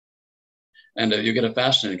And you get a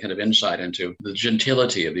fascinating kind of insight into the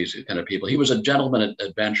gentility of these kind of people. He was a gentleman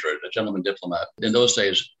adventurer, a gentleman diplomat. In those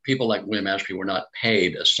days, people like William Ashby were not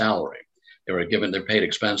paid a salary. They're paid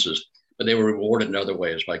expenses, but they were rewarded in other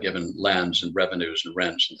ways by given lands and revenues and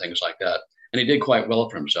rents and things like that. And he did quite well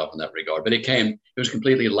for himself in that regard. But he was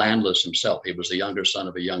completely landless himself. He was the younger son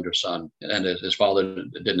of a younger son, and his father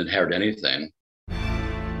didn't inherit anything.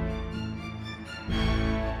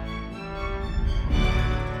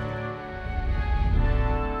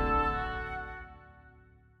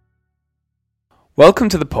 Welcome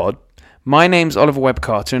to the pod. My name's Oliver Webb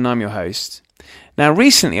Carter and I'm your host. Now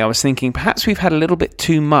recently I was thinking perhaps we've had a little bit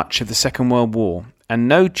too much of the Second World War and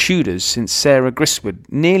no Tudors since Sarah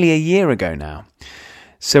Griswold nearly a year ago now.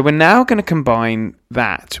 So we're now going to combine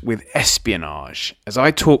that with espionage as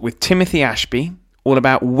I talk with Timothy Ashby, all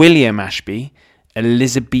about William Ashby,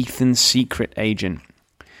 Elizabethan secret agent.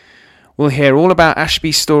 We'll hear all about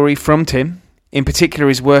Ashby's story from Tim, in particular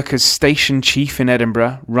his work as station chief in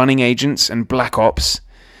Edinburgh, running agents and black ops.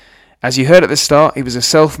 As you heard at the start, he was a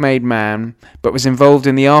self-made man, but was involved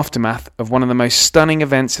in the aftermath of one of the most stunning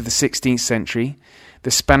events of the 16th century,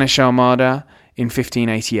 the Spanish Armada in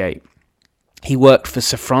 1588. He worked for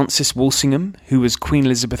Sir Francis Walsingham, who was Queen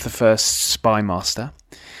Elizabeth I's spy master,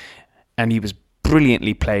 and he was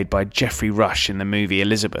brilliantly played by Geoffrey Rush in the movie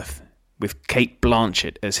Elizabeth, with Cate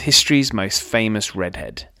Blanchett as history's most famous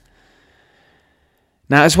redhead.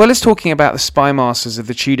 Now, as well as talking about the spy masters of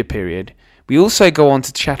the Tudor period, we also go on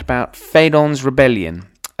to chat about Phaedon's Rebellion,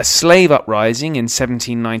 a slave uprising in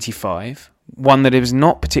 1795, one that is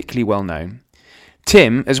not particularly well known.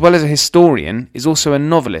 Tim, as well as a historian, is also a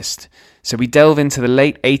novelist, so we delve into the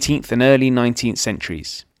late 18th and early 19th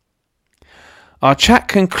centuries. Our chat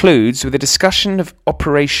concludes with a discussion of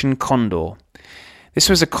Operation Condor. This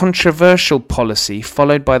was a controversial policy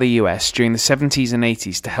followed by the US during the 70s and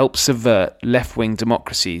 80s to help subvert left-wing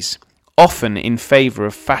democracies, often in favour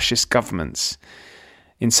of fascist governments,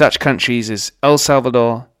 in such countries as El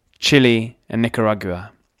Salvador, Chile and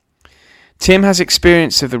Nicaragua. Tim has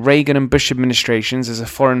experience of the Reagan and Bush administrations as a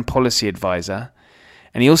foreign policy advisor,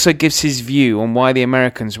 and he also gives his view on why the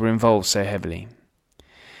Americans were involved so heavily.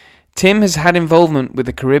 Tim has had involvement with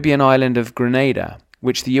the Caribbean island of Grenada,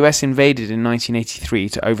 which the US invaded in 1983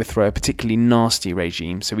 to overthrow a particularly nasty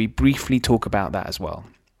regime, so we briefly talk about that as well.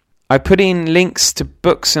 I put in links to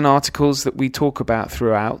books and articles that we talk about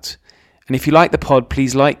throughout, and if you like the pod,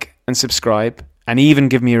 please like and subscribe, and even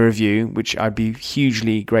give me a review, which I'd be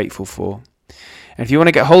hugely grateful for. And if you want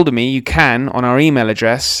to get hold of me, you can on our email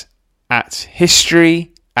address at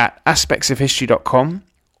history@aspectsofhistory.com,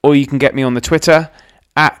 or you can get me on the Twitter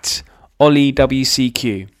at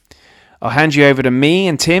OllieWCQ. I'll hand you over to me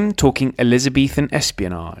and Tim talking Elizabethan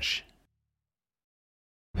espionage.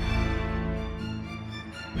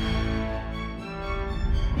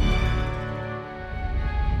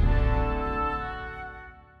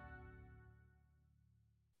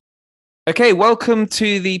 Okay, welcome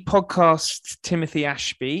to the podcast, Timothy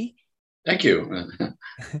Ashby. Thank you.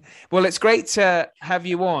 Well, it's great to have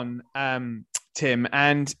you on, Tim,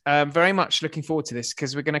 and very much looking forward to this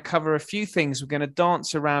because we're going to cover a few things. We're going to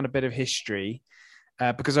dance around a bit of history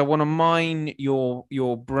because I want to mine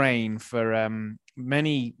your brain for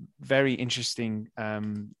many very interesting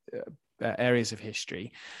areas of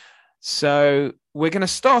history. So we're going to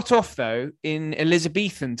start off, though, in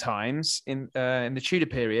Elizabethan times, in the Tudor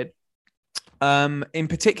period. In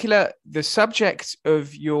particular, the subject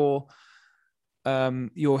of your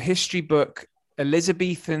history book,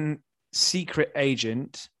 Elizabethan Secret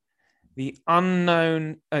Agent, the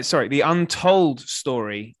untold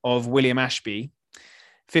story of William Ashby,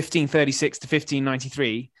 1536 to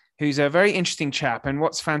 1593, who's a very interesting chap. And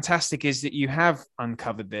what's fantastic is that you have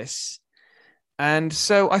uncovered this. And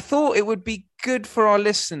so I thought it would be good for our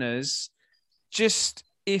listeners just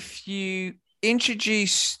if you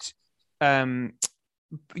introduced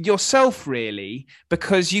yourself, really,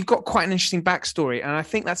 because you've got quite an interesting backstory, and I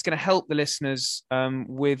think that's going to help the listeners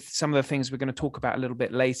with some of the things we're going to talk about a little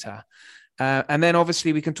bit later. And then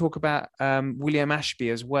obviously we can talk about William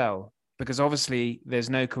Ashby as well, because obviously there's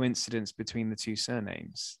no coincidence between the two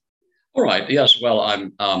surnames. All right. Yes. Well,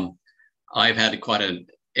 I've had quite an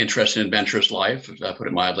interesting, adventurous life, if I put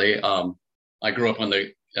it mildly. I grew up on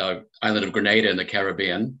the island of Grenada in the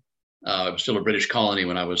Caribbean. It was still a British colony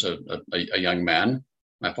when I was a young man.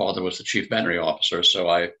 My father was the chief veterinary officer, so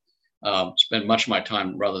I spent much of my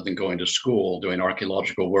time, rather than going to school, doing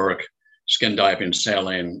archaeological work, skin diving,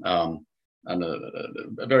 sailing, and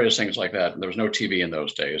various things like that. There was no TV in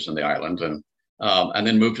those days in the island, and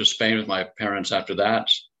then moved to Spain with my parents after that.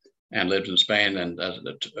 and lived in Spain. And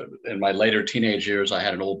in my later teenage years, I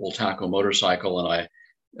had an old Bultaco motorcycle, and I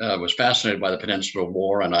was fascinated by the Peninsular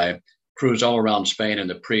War, and I cruised all around Spain in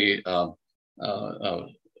the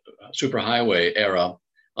pre-superhighway era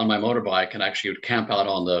on my motorbike, and actually would camp out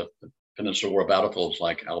on the Peninsular War battlefields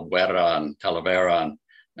like Albuera and Talavera.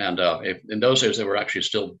 And in those days, there were actually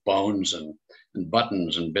still bones and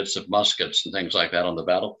buttons and bits of muskets and things like that on the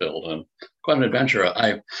battlefield. And quite an adventure.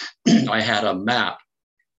 I had a map,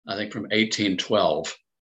 I think from 1812,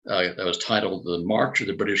 that was titled "The March of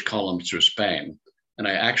the British Columns Through Spain," and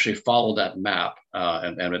I actually followed that map.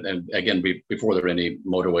 And again, before there were any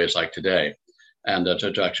motorways like today, and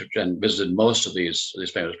and visited most of these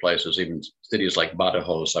famous places, even cities like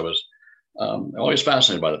Badajoz. I was always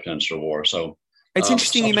fascinated by the Peninsular War. So it's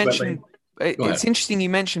interesting you mentioned. It's interesting you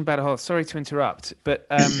mentioned Badajoz. Sorry to interrupt, but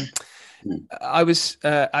I was.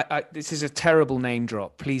 This is a terrible name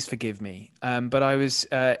drop. Please forgive me. But I was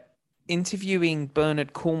interviewing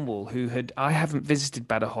Bernard Cornwall, I haven't visited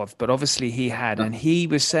Badajoz, but obviously he had, and he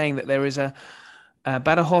was saying that there is a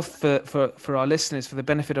Badajoz for our listeners, for the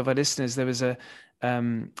benefit of our listeners. There was it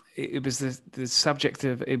was the subject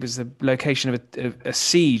of, it was the location of a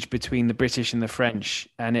siege between the British and the French,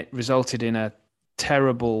 and it resulted in a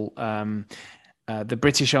terrible. The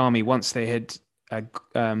British army, once they had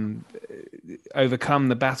overcome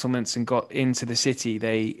the battlements and got into the city,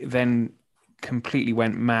 they then completely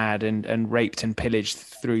went mad and raped and pillaged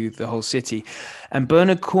through the whole city. And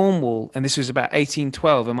Bernard Cornwall, and this was about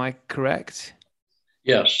 1812, am I correct?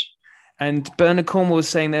 Yes. And Bernard Cornwall was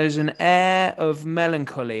saying there's an air of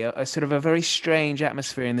melancholy, a sort of a very strange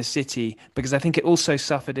atmosphere in the city, because I think it also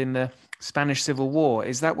suffered in the Spanish Civil War.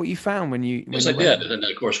 Is that what you found when you? Yes, I did. And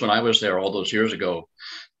of course, when I was there all those years ago,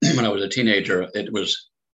 when I was a teenager, it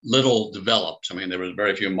was little developed. I mean, there was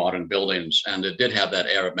very few modern buildings, and it did have that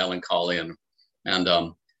air of melancholy, and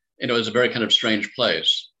it was a very kind of strange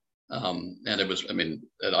place. And it was, I mean,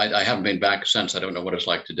 I haven't been back since. I don't know what it's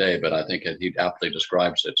like today, but I think he aptly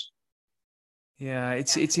describes it. Yeah,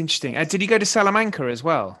 it's interesting. Did you go to Salamanca as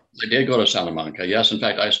well? I did go to Salamanca, yes. In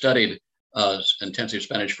fact, I studied intensive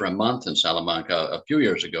Spanish for a month in Salamanca a few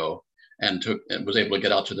years ago, and was able to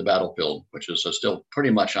get out to the battlefield, which is still pretty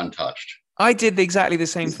much untouched. I did exactly the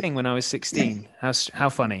same thing when I was 16. How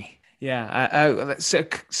funny. Yeah. So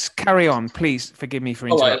carry on, please. Forgive me for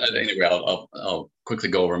interrupting. Anyway, I'll quickly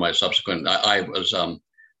go over my subsequent. I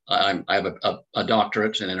have a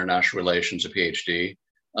doctorate in international relations, a PhD.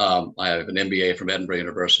 I have an MBA from Edinburgh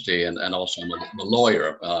University, and also I'm a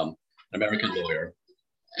lawyer, an American lawyer.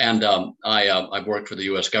 And I worked for the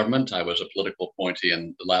U.S. government. I was a political appointee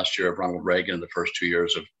in the last year of Ronald Reagan, and the first 2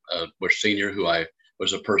 years of Bush Sr., who I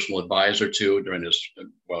was a personal advisor to during his, he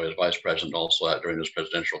was vice president also during his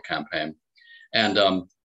presidential campaign. And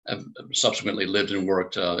I've subsequently lived and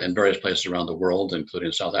worked in various places around the world,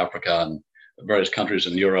 including South Africa and various countries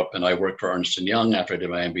in Europe. And I worked for Ernst & Young after I did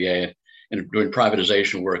my MBA, and doing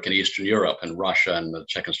privatization work in Eastern Europe and Russia and the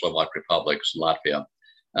Czech and Slovak republics and Latvia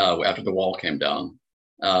after the wall came down.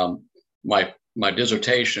 My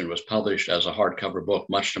dissertation was published as a hardcover book,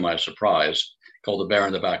 much to my surprise, called The Bear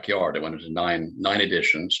in the Backyard. It went into nine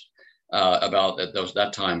editions about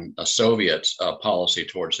that time a Soviet policy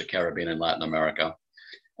towards the Caribbean and Latin America,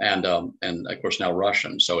 and of course now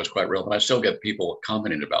Russian. So it's quite real. But I still get people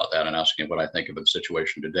commenting about that and asking what I think of the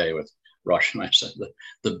situation today with Russia. And I said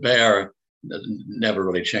the bear never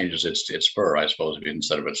really changes its fur, I suppose,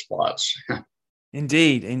 instead of its spots.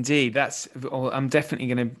 Indeed. I'm definitely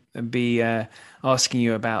going to be asking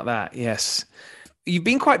you about that. Yes, you've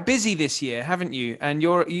been quite busy this year, haven't you? And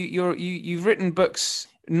you've written books,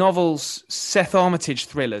 novels, Seth Armitage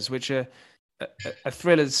thrillers, which are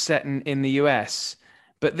thrillers set in the US.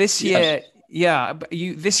 But this year,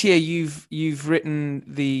 this year you've written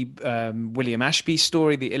the William Ashby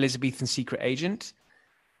story, The Elizabethan Secret Agent.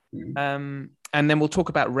 And then we'll talk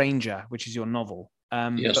about Ranger, which is your novel.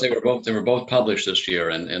 Yes, they were both published this year,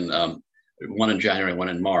 and one in January, one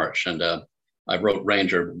in March. And I wrote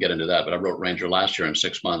Ranger, get into that, but I wrote Ranger last year in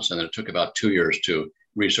 6 months, and then it took about 2 years to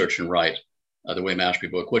research and write the William Ashby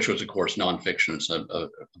book, which was, of course, nonfiction. It's a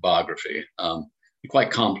biography,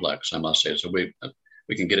 quite complex, I must say. So we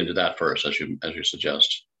can get into that first, as you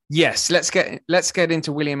suggest. Yes, let's get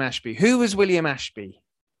into William Ashby. Who was William Ashby?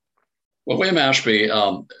 Well, William Ashby,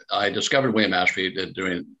 I discovered William Ashby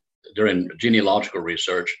during genealogical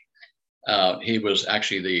research. He was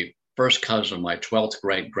actually the first cousin of my 12th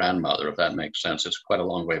great grandmother, if that makes sense. It's quite a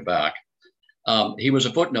long way back. He was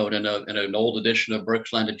a footnote in an old edition of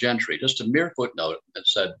Burke's Landed Gentry, just a mere footnote that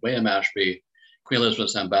said William Ashby, Queen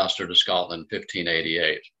Elizabeth's ambassador to Scotland,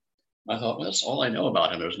 1588. I thought, well, that's all I know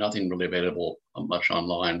about him. There's nothing really available much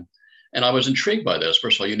online. And I was intrigued by this.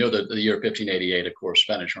 First of all, you know, the year 1588, of course,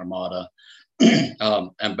 Spanish Armada,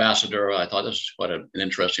 ambassador. I thought this was quite an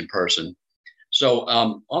interesting person. So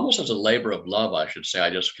almost as a labor of love, I should say, I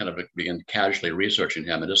just kind of began casually researching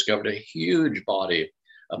him and discovered a huge body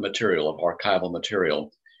of material, of archival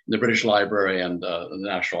material in the British Library and the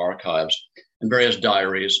National Archives and various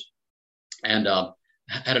diaries, and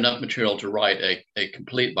had enough material to write a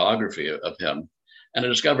complete biography of him. And I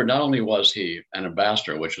discovered not only was he an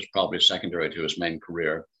ambassador, which was probably secondary to his main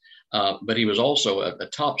career, but he was also a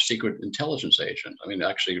top secret intelligence agent. I mean,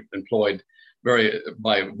 actually employed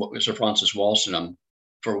by Sir Francis Walsingham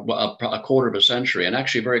for a quarter of a century, and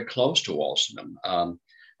actually very close to Walsingham.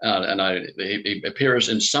 He appears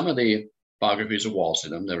in some of the biographies of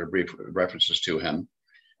Walsingham. There were brief references to him,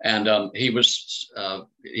 and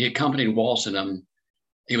he accompanied Walsingham.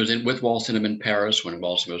 He was with Walsingham in Paris when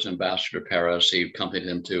Walsingham was ambassador to Paris. He accompanied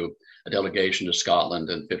him to a delegation to Scotland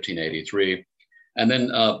in 1583. And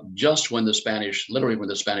then just when the Spanish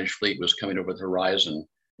fleet was coming over the horizon,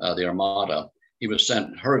 the Armada, he was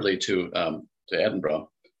sent hurriedly to Edinburgh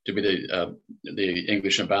to be the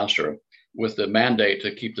English ambassador with the mandate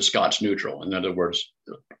to keep the Scots neutral. In other words,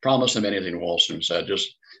 promise them anything, Walsingham said,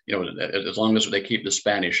 just, as long as they keep the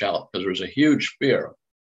Spanish out, because there was a huge fear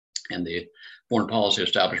in the foreign policy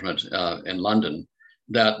establishment in London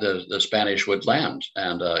that the Spanish would land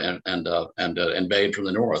and invade from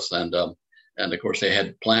the north. And of course, they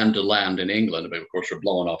had planned to land in England, but of course, were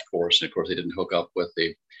blown off course. And of course, they didn't hook up with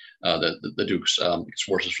the Duke's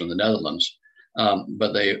forces from the Netherlands.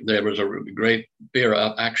 But there was a great fear,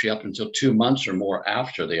 actually up until 2 months or more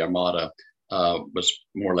after the Armada was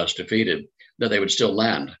more or less defeated, that they would still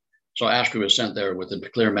land. So Ashby was sent there with a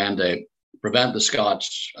clear mandate: prevent the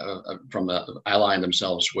Scots from allying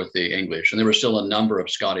themselves with the English. And there were still a number of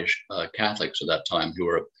Scottish Catholics at that time who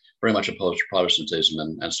were very much opposed to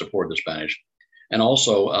Protestantism and supported the Spanish. And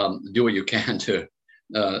also do what you can to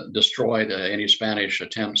destroy any Spanish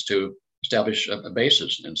attempts to establish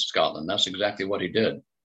bases in Scotland. That's exactly what he did.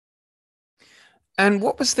 And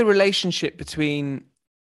what was the relationship between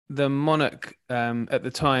the monarch at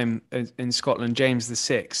the time in Scotland, James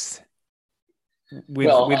VI, with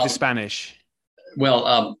the Spanish?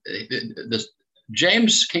 Well,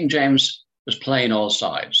 King James was playing all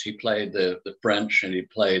sides. He played the French and he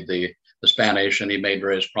played the Spanish, and he made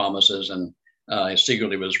various promises, and he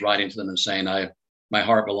secretly was writing to them and saying, my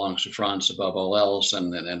heart belongs to France above all else,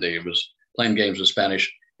 and he was playing games with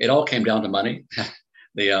Spanish. It all came down to money.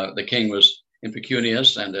 The king was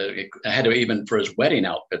impecunious, and had to, even for his wedding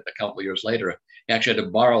outfit a couple of years later, he actually had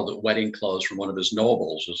to borrow the wedding clothes from one of his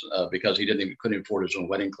nobles because he couldn't afford his own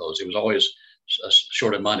wedding clothes. He was always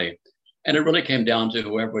short of money. And it really came down to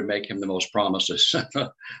whoever would make him the most promises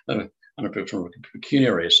from a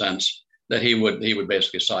pecuniary sense, that he would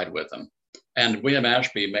basically side with them. And William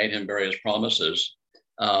Ashby made him various promises.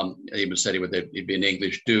 He said he'd be an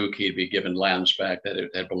English duke. He'd be given lands back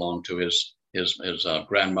that had belonged to his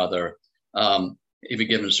grandmother. He'd be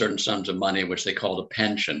given certain sums of money, which they called a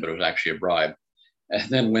pension, but it was actually a bribe. And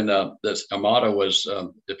then when the Armada was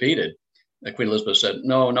defeated, Queen Elizabeth said,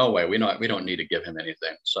 no way, we don't need to give him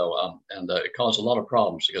anything. So, it caused a lot of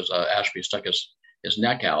problems because Ashby stuck his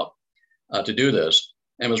neck out to do this,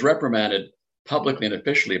 and was reprimanded publicly and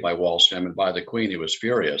officially by Walsingham and by the Queen, who was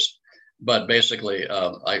furious. But basically,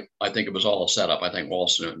 I think it was all a setup. I think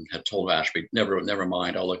Walsingham had told Ashby, never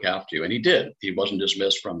mind, I'll look after you. And he did. He wasn't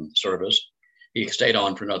dismissed from service. He stayed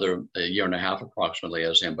on for another year and a half approximately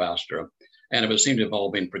as ambassador, and it seemed to have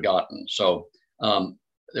all been forgotten. So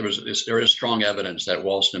there is strong evidence that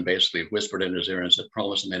Walsingham basically whispered in his ear and said,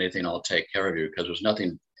 promise him anything, I'll take care of you, because there's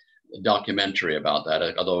nothing documentary about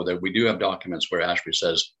that. Although we do have documents where Ashby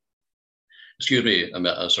says, excuse me,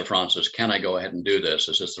 Sir Francis, can I go ahead and do this?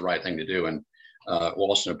 Is this the right thing to do? And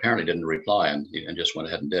Walsingham apparently didn't reply and just went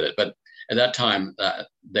ahead and did it. But at that time,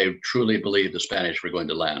 they truly believed the Spanish were going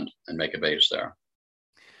to land and make a base there.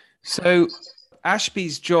 So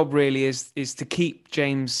Ashby's job really is to keep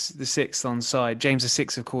James VI on side. James VI,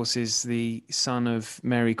 of course, is the son of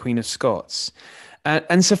Mary, Queen of Scots.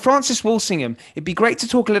 And Sir Francis Walsingham, it'd be great to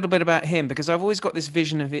talk a little bit about him, because I've always got this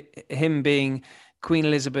vision of him being Queen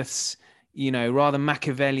Elizabeth's, rather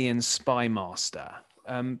Machiavellian spy master.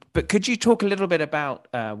 But could you talk a little bit about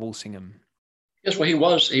Walsingham? Yes, well,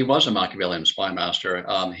 he was a Machiavellian spy master.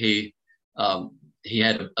 He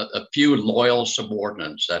had a few loyal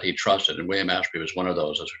subordinates that he trusted, and William Ashby was one of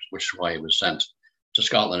those, which is why he was sent to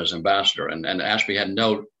Scotland as ambassador. And Ashby had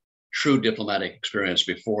no true diplomatic experience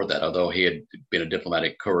before that, although he had been a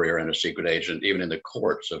diplomatic courier and a secret agent, even in the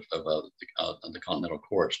courts of the continental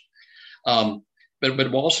courts.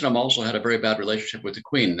 but Walsingham also had a very bad relationship with the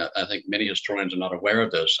Queen. I think many historians are not aware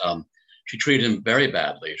of this. She treated him very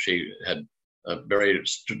badly. She had very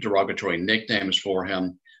derogatory nicknames for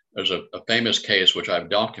him. There's a famous case which I've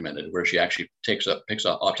documented where she actually takes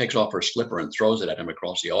off her slipper and throws it at him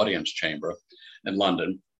across the audience chamber in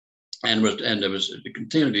London, and it was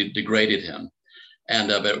continually degraded him. And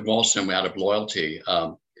but Walsingham, out of loyalty,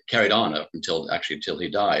 carried on up until he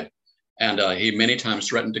died. And he many times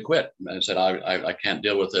threatened to quit and said, I can't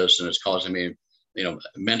deal with this, and it's causing me,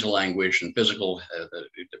 mental anguish and physically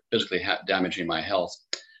damaging my health.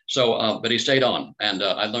 So, but he stayed on. And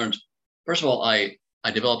I learned, first of all, I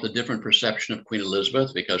developed a different perception of Queen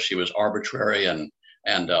Elizabeth because she was arbitrary and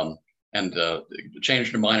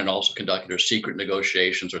changed her mind and also conducted her secret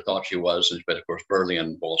negotiations, or thought she was. But of course, Burghley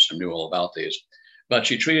and Walsingham knew all about these. But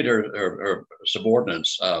she treated her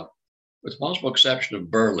subordinates, with possible exception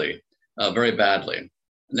of Burghley, very badly.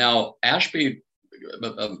 Now, Ashby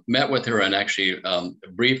met with her and actually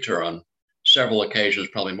briefed her on several occasions,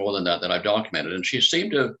 probably more than that I've documented, and she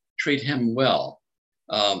seemed to treat him well.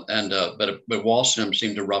 But Walsingham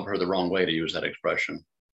seemed to rub her the wrong way, to use that expression.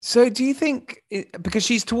 So do you think, because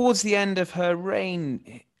she's towards the end of her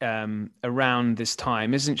reign around this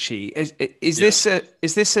time, isn't she? Is this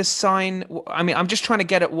a sign? I mean, I'm just trying to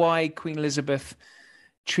get at why Queen Elizabeth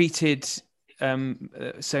treated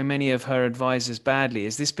so many of her advisors badly.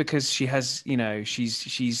 Is this because she has,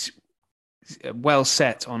 she's well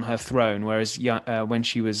set on her throne, whereas when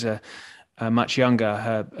she was much younger,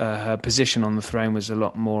 her position on the throne was a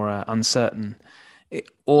lot more uncertain,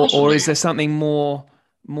 or is there something more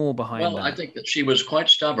behind that? Well, I think that she was quite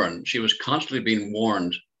stubborn. She was constantly being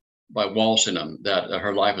warned by Walsingham that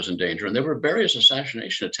her life was in danger, and there were various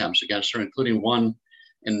assassination attempts against her, including one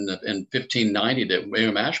in 1590 that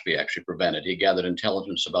William Ashby actually prevented. He gathered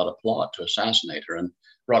intelligence about a plot to assassinate her and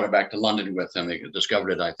brought her back to London with him. He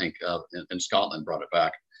discovered it, I think, in Scotland, brought it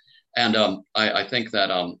back. And I think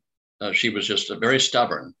that she was just very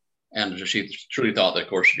stubborn, and she truly thought that, of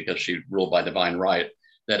course, because she ruled by divine right,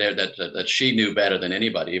 that she knew better than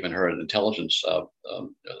anybody, even her intelligence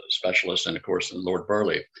specialist, and of course Lord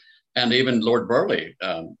Burghley, and even Lord Burghley,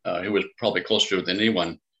 who was probably closer than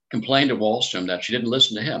anyone, complained to Walsingham that she didn't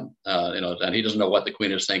listen to him, and he doesn't know what the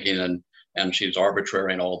Queen is thinking, and she's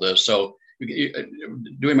arbitrary and all this. So,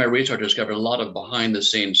 doing my research, I discovered a lot of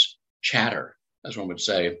behind-the-scenes chatter, as one would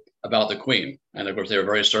say, about the Queen, and of course they were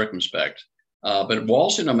very circumspect. But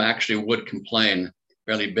Walsingham actually would complain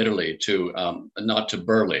fairly bitterly to not to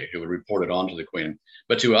Burghley, who would report it on to the Queen,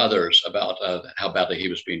 but to others about how badly he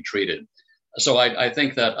was being treated. So I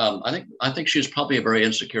think that I think she's probably a very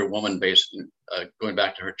insecure woman, based going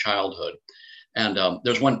back to her childhood. And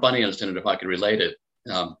there's one funny incident, if I could relate it.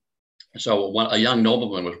 A young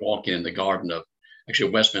nobleman was walking in the garden of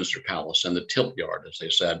actually Westminster Palace, and the tilt yard, as they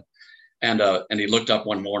said. And he looked up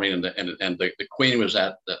one morning, and the Queen was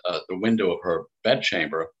at the window of her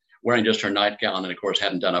bedchamber, wearing just her nightgown, and of course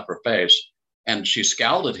hadn't done up her face. And she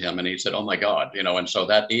scowled at him, and he said, "Oh my God," And so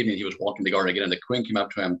that evening he was walking the garden again, and the Queen came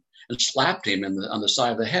up to him and slapped him on the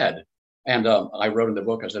side of the head. And I wrote in the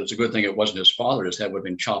book, I said, it's a good thing it wasn't his father. His head would have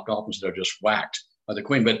been chopped off instead of just whacked by the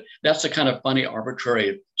Queen. But that's the kind of funny,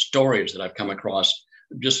 arbitrary stories that I've come across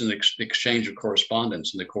just in the exchange of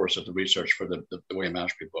correspondence in the course of the research for the William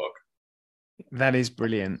Ashby book. That is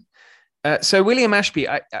brilliant. So William Ashby,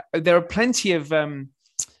 there are plenty of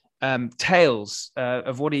tales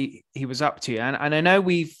of what he was up to. And I know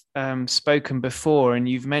we've spoken before, and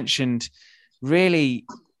you've mentioned really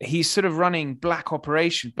he's sort of running black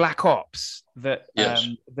ops that yes.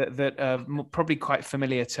 that are probably quite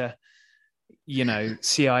familiar to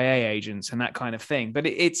CIA agents and that kind of thing. But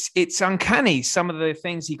it's uncanny, some of the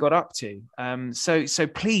things he got up to. So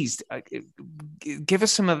please give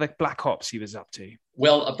us some of the black ops he was up to.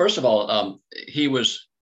 Well, first of all, he was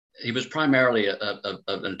primarily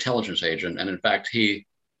an intelligence agent, and in fact, he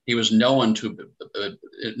was known to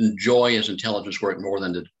enjoy his intelligence work more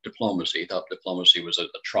than the diplomacy. He thought diplomacy was a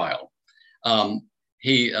trial.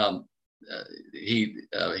 He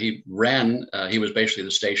ran. He was basically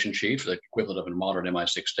the station chief, the equivalent of a modern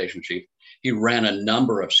MI6 station chief. He ran a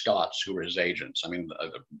number of Scots who were his agents. I mean,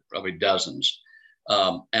 probably dozens,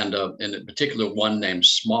 and in particular one named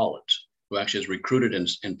Smollett, who actually was recruited in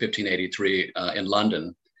 1583 in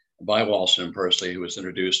London by Walsingham personally, who was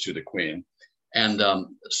introduced to the Queen. And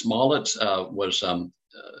Smollett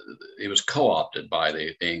was co-opted by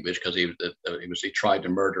the English because he tried to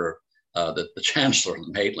murder the Chancellor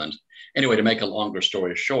Maitland. Anyway, to make a longer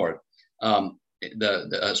story short,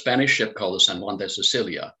 the Spanish ship called the San Juan de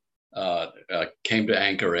Sicilia came to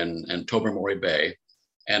anchor in Tobermory Bay,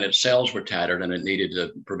 and its sails were tattered, and it needed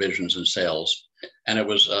provisions and sails. and it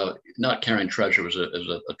was not carrying treasure. It was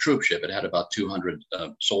a troop ship. It had about 200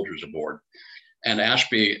 soldiers aboard. And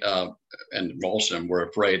Ashby and Walsingham were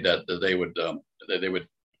afraid that they would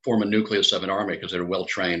form a nucleus of an army because they were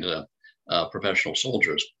well-trained professional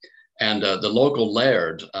soldiers. And the local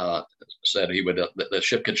laird said the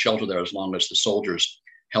ship could shelter there as long as the soldiers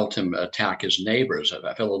helped him attack his neighbors,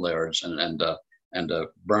 fellow lairds, and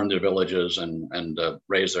burn their villages and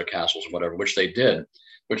raze their castles and whatever, which they did,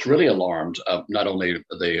 which really alarmed not only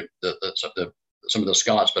some of the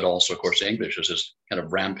Scots, but also, of course, the English, as this kind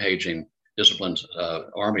of rampaging, disciplined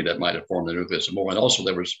army that might have formed the nucleus of more. And also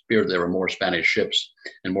there was fear there were more Spanish ships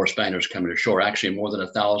and more Spaniards coming ashore. Actually, more than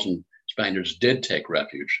 1,000 Spaniards did take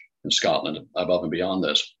refuge in Scotland above and beyond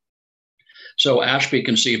this. So Ashby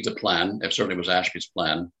conceived the plan, it certainly was Ashby's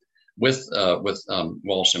plan, with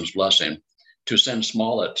Walsingham's blessing, to send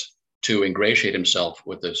Smollett to ingratiate himself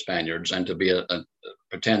with the Spaniards and to be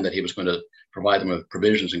pretend that he was going to provide them with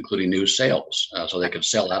provisions, including new sails, so they could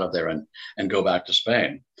sail out of there and go back to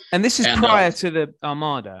Spain. And this is prior to the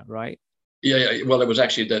Armada, right? Yeah. Well, it was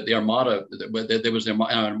actually the Armada. There was an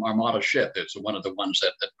Armada ship. It's one of the ones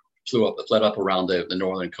that fled up around the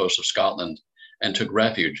northern coast of Scotland and took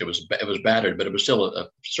refuge. It was battered, but it was still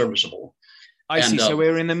serviceable. I see. So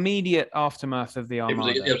we're in the immediate aftermath of the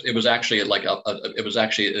Armada. It was actually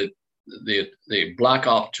the Black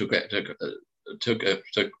Op took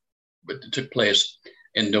place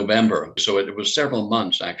in November. So it was several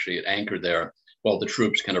months actually it anchored there while the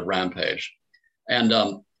troops kind of rampaged. And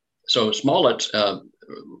so Smollett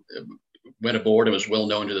went aboard and was well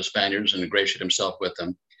known to the Spaniards and ingratiated himself with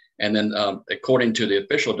them. And then, according to the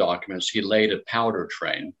official documents, he laid a powder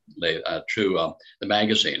train to the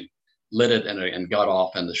magazine, lit it, and got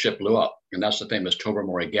off, and the ship blew up. And that's the famous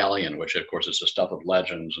Tobermory galleon, which, of course, is the stuff of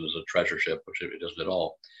legends and is a treasure ship, which it doesn't at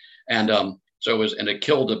all. And it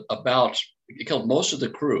killed most of the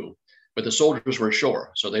crew, but the soldiers were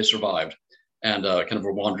ashore, so they survived and kind of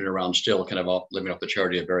were wandering around still, kind of living off the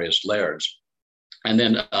charity of various lairds. And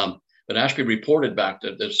then, but Ashby reported back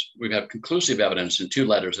that we have conclusive evidence in 2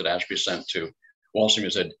 letters that Ashby sent to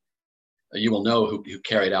Walsingham. Said, "You will know who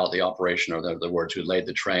carried out the operation," or the words, "who laid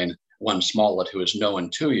the train, one Smollett, who is known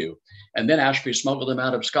to you." And then Ashby smuggled him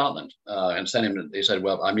out of Scotland and sent him. He said,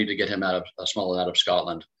 "Well, I need to get him Smollett out of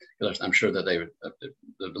Scotland." I'm sure that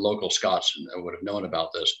the local Scots would have known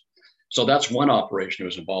about this. So that's one operation he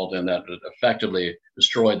was involved in that effectively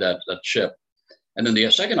destroyed that ship. And then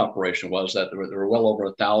the second operation was that there were well over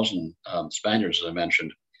 1,000 Spaniards, as I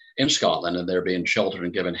mentioned, in Scotland, and they're being sheltered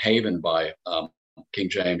and given haven by King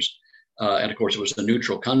James. And of course, it was a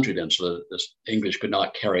neutral country then, so the English could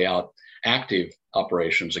not carry out active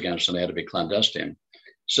operations against them. They had to be clandestine.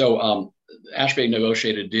 So Ashby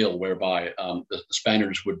negotiated a deal whereby the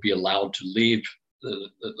Spaniards would be allowed to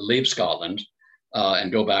leave Scotland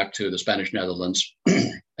and go back to the Spanish Netherlands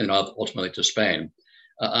and ultimately to Spain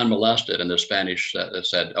unmolested. And the Spanish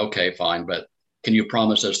said, "Okay, fine, but can you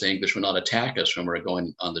promise us the English will not attack us when we're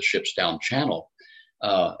going on the ships down channel?"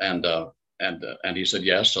 And he said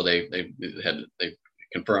yes. So they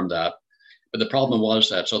confirmed that. But the problem was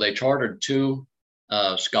that they chartered 2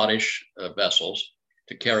 Scottish vessels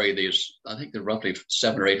to carry these. I think there were roughly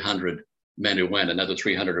 700 or 800 men who went. Another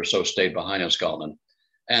 300 or so stayed behind in Scotland.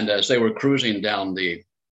 And as they were cruising down the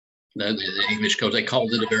English coast, they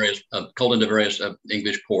called into various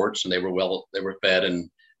English ports, and they were fed and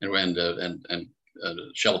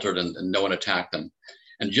sheltered, and no one attacked them.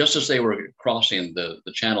 And just as they were crossing the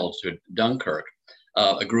channel to Dunkirk,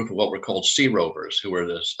 a group of what were called sea rovers, who were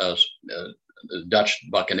the Dutch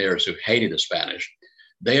buccaneers who hated the Spanish,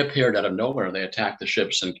 they appeared out of nowhere, and they attacked the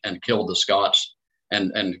ships and killed the Scots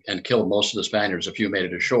and killed most of the Spaniards. A few made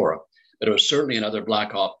it ashore. But it was certainly another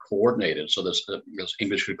Black Op coordinated, so this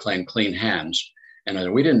English could claim clean hands.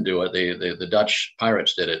 And we didn't do it. The Dutch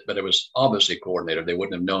pirates did it, but it was obviously coordinated. They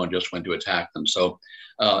wouldn't have known just when to attack them. So,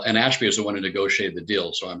 and Ashby is the one who negotiated the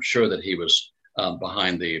deal. So I'm sure that he was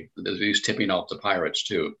behind these tipping off the pirates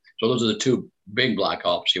too. So those are the 2 big Black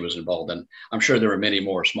Ops he was involved in. I'm sure there were many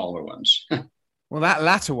more smaller ones. Well, that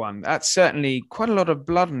latter one, that's certainly quite a lot of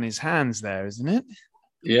blood on his hands there, isn't it?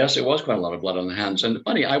 Yes, it was quite a lot of blood on the hands. And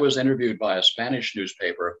funny, I was interviewed by a Spanish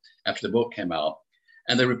newspaper after the book came out,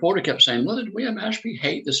 and the reporter kept saying, "Well, did William Ashby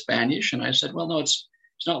hate the Spanish?" And I said, "Well, no, it's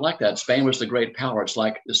not like that. Spain was the great power. It's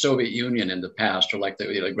like the Soviet Union in the past, or like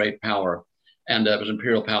the great power, and it was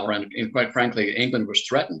imperial power. And quite frankly, England was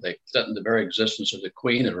threatened. They threatened the very existence of the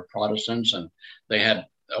Queen and her Protestants, and they had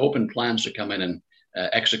open plans to come in and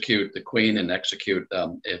execute the Queen and execute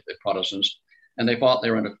the Protestants." And they thought they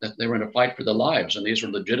were in a fight for their lives, and these were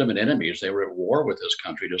legitimate enemies. They were at war with this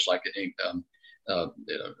country, just like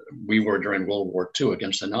we were during World War II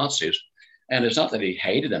against the Nazis. And it's not that he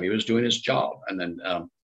hated them; he was doing his job. And then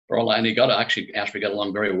and he Ashby got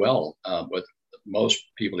along very well with most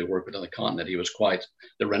people he worked with on the continent. He was quite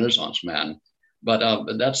the Renaissance man. But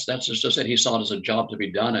that's just it. He saw it as a job to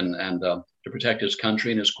be done and to protect his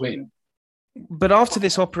country and his queen. But after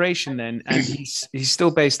this operation, then, and he's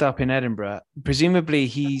still based up in Edinburgh. Presumably,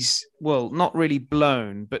 he's not really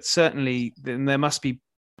blown, but certainly then there must be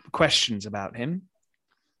questions about him.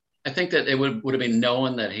 I think that it would have been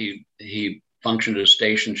known that he functioned as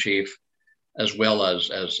station chief as well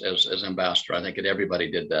as ambassador. I think that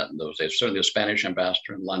everybody did that in those days. Certainly, the Spanish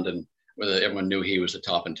ambassador in London, where everyone knew he was the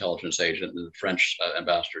top intelligence agent, and the French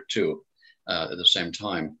ambassador too, at the same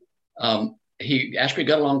time. He actually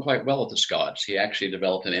got along quite well with the Scots. He actually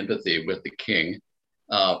developed an empathy with the king,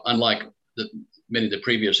 unlike many of the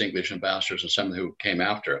previous English ambassadors and some who came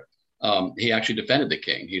after. He actually defended the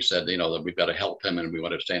king. He said, that we've got to help him and we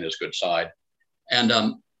want to stay on his good side. And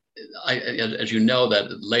as you know,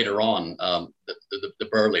 that later on, the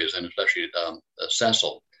Burghleys and especially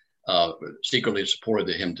Cecil secretly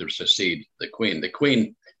supported him to succeed the queen. The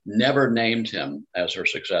queen never named him as her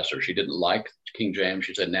successor. She didn't like King James.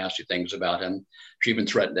 She said nasty things about him. She even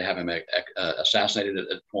threatened to have him assassinated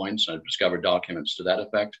at points, and discovered documents to that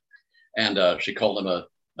effect. And she called him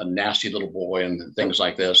a nasty little boy and things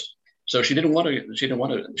like this. So she didn't want to.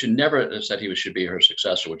 She never said he should be her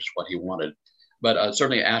successor, which is what he wanted. But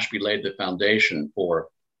certainly Ashby laid the foundation for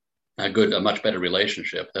a much better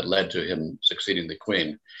relationship that led to him succeeding the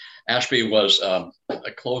Queen. Ashby was a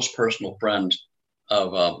close personal friend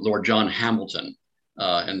of Lord John Hamilton.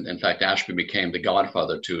 And in fact, Ashby became the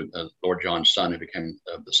godfather to Lord John's son, who became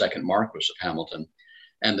the second Marquis of Hamilton.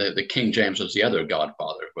 And the King James was the other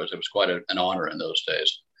godfather. It was quite an honor in those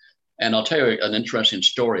days. And I'll tell you an interesting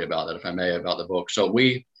story about that, if I may, about the book. So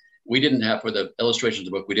we didn't have, for the illustrations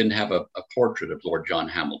of the book, we didn't have a portrait of Lord John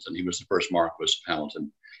Hamilton. He was the first Marquis of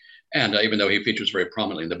Hamilton. And even though he features very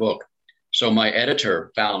prominently in the book. So my editor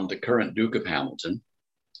found the current Duke of Hamilton,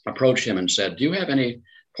 approached him and said, "Do you have any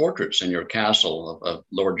portraits in your castle of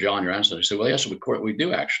Lord John, your ancestor?" He said, "Well, yes, we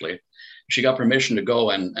do actually." She got permission to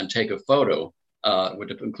go and take a photo, which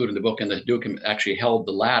included in the book, and the Duke actually held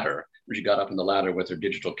the ladder. She got up in the ladder with her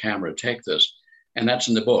digital camera to take this, and that's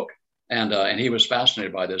in the book. And he was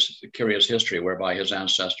fascinated by this curious history whereby his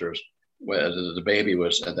ancestors, the baby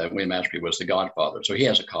was, that William Ashby was the godfather. So he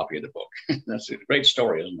has a copy of the book. That's a great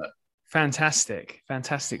story, isn't it?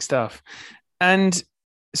 Fantastic stuff. And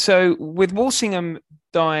so with Walsingham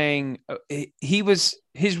dying,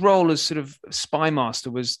 his role as sort of spy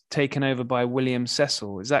master was taken over by William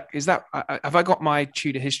Cecil. Is that have I got my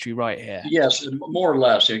Tudor history right here? Yes, more or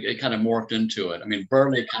less. It kind of morphed into it. I mean,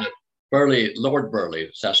 Lord Burghley,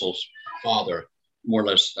 Cecil's father, more or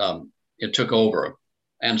less, it took over.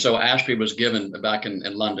 And so Ashby was given, back in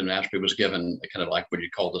London, Ashby was given kind of like what you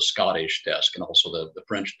call the Scottish desk and also the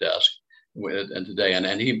French desk and today.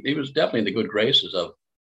 And he was definitely in the good graces of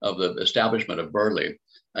the establishment of Burghley.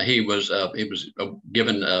 He was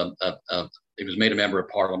given, he was made a member of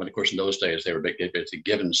Parliament. Of course, in those days, they were basically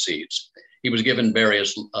given seats. He was given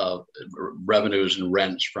various revenues and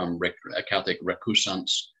rents from Catholic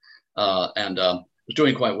recusants and was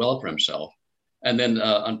doing quite well for himself. And then,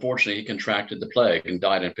 unfortunately, he contracted the plague and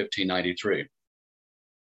died in 1593.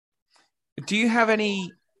 Do you have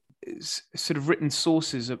any sort of written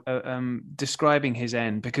sources describing his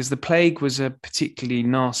end? Because the plague was a particularly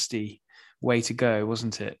nasty way to go,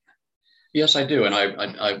 wasn't it? Yes, I do. And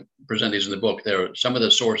I present these in the book. Some of the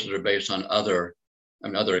sources are based on other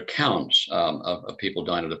accounts of people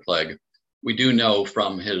dying of the plague. We do know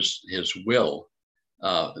from his will,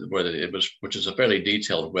 which is a fairly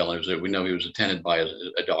detailed will. We know he was attended by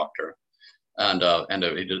a doctor, and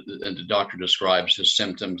the doctor describes his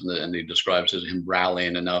symptoms, and he describes him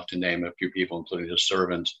rallying enough to name a few people, including his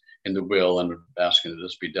servants, in the will, and asking that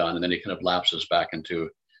this be done. And then he kind of lapses back into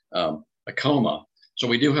a coma. So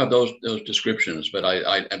we do have those descriptions, but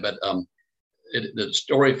the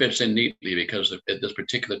story fits in neatly because at this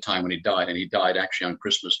particular time when he died, and he died actually on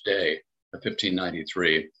Christmas Day of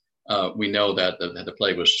 1593. We know that the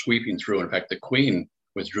plague was sweeping through. In fact, the Queen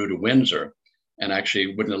withdrew to Windsor and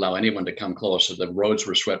actually wouldn't allow anyone to come close. So the roads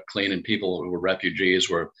were swept clean, and people who were refugees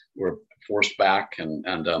were forced back, and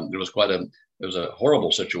it was a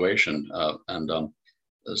horrible situation. And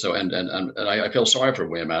I feel sorry for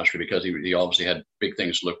William Ashby because he obviously had big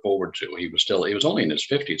things to look forward to. He was only in his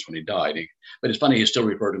 50s when he died. But it's funny, he still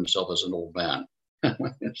referred to himself as an old man.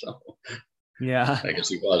 So, yeah, I guess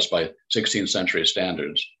he was by 16th century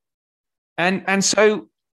standards. And so,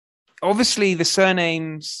 obviously, the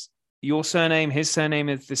surnames your surname, his surname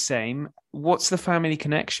is the same. What's the family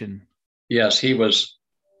connection? Yes, he was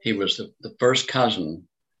the first cousin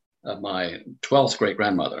of my 12th great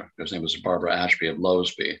grandmother, whose name was Barbara Ashby of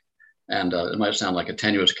Lowesby. And it might sound like a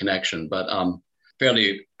tenuous connection, but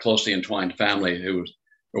fairly closely entwined family who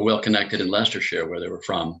were well connected in Leicestershire, where they were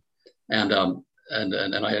from. And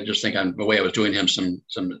and I just think in a way I was doing him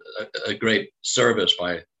a great service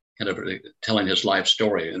by kind of telling his life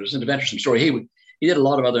story. It was an adventuresome story. He did a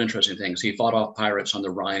lot of other interesting things. He fought off pirates on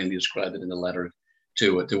the Rhine, and he described it in the letter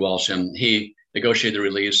to Walsingham. He negotiated the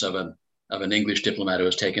release of an English diplomat who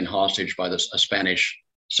was taken hostage by a Spanish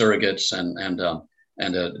surrogates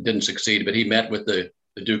and didn't succeed. But he met with the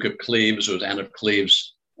Duke of Cleves, who was Anne of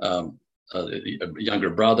Cleves' a younger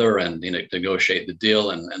brother, and negotiate the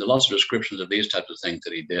deal. And lots of descriptions of these types of things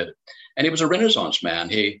that he did. And he was a Renaissance man.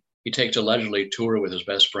 He takes a leisurely tour with his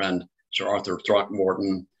best friend, Sir Arthur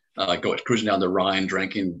Throckmorton, cruising down the Rhine,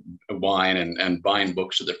 drinking wine and buying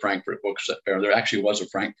books at the Frankfurt Books Fair. There actually was a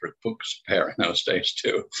Frankfurt Books Fair in those days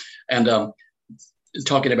too, and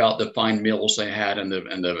talking about the fine meals they had and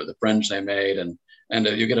the friends they made, and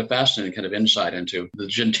you get a fascinating kind of insight into the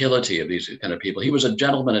gentility of these kind of people. He was a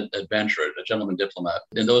gentleman adventurer, a gentleman diplomat.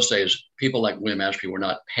 In those days, people like William Ashby were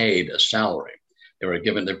not paid a salary; they're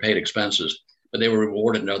paid expenses, but they were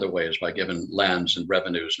rewarded in other ways by given lands and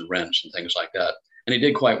revenues and rents and things like that. And he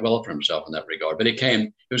did quite well for himself in that regard. But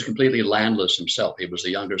he was completely landless himself. He was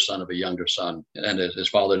the younger son of a younger son, and his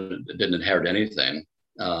father didn't inherit anything.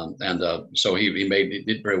 So he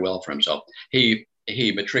did very well for himself. He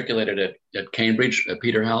matriculated at Cambridge, at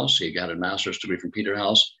Peterhouse. He got a master's degree from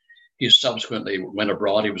Peterhouse. He subsequently went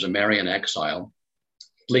abroad. He was a Marian exile,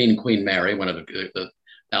 fleeing Queen Mary, one of the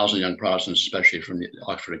 1,000 young Protestants, especially from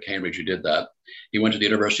Oxford and Cambridge, who did that. He went to the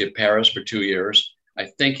University of Paris for 2 years. I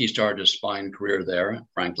think he started his spying career there,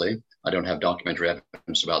 frankly. I don't have documentary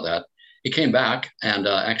evidence about that. He came back and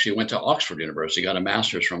actually went to Oxford University, got a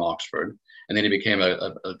master's from Oxford, and then he became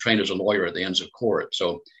trained as a lawyer at the Inns of Court.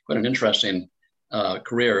 So quite an interesting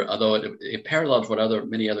career, although it parallels what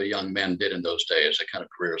many other young men did in those days, the kind of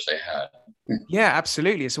careers they had. Yeah,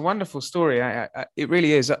 absolutely. It's a wonderful story. It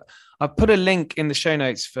really is. I've put a link in the show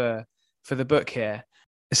notes for the book here.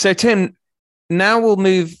 So Tim, now we'll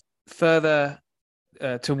move further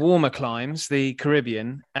to warmer climes, the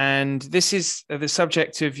Caribbean. And this is the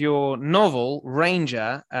subject of your novel,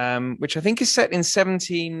 Ranger, which I think is set in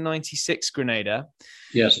 1796 Grenada.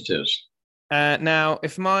 Yes, it is. Now,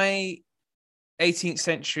 if my 18th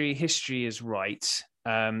century history is right,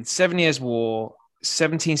 7 Years' War,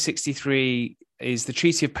 1763 is the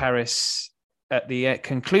Treaty of Paris at the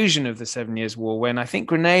conclusion of the 7 Years' War, when I think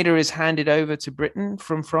Grenada is handed over to Britain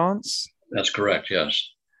from France. That's correct, yes.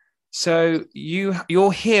 So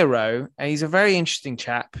your hero, he's a very interesting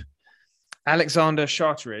chap, Alexander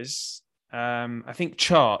Charteris. I think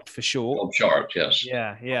Chart for short. Oh, Chart, yes.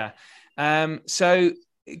 Yeah. So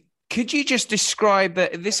could you just describe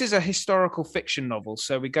that? This is a historical fiction novel,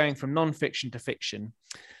 so we're going from non-fiction to fiction.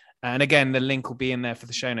 And again, the link will be in there for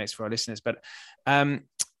the show notes for our listeners. But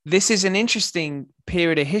this is an interesting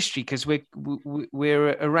period of history because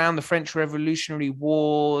we're around the French Revolutionary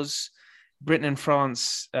Wars. Britain and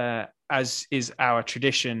France, as is our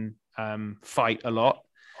tradition, fight a lot.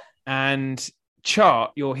 And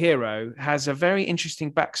Chart, your hero, has a very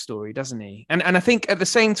interesting backstory, doesn't he? And I think at the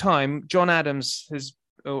same time, John Adams is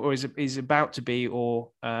about to be or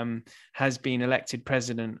has been elected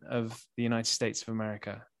president of the United States of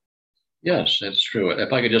America. Yes, that's true.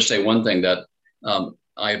 If I could just say one thing, that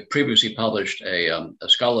I previously published a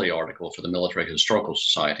scholarly article for the Military Historical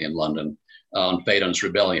Society in London on Phaeton's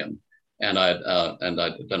Rebellion. And I'd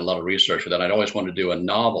done a lot of research for that. I'd always wanted to do a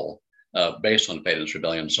novel based on Phaeton's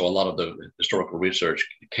Rebellion. So a lot of the historical research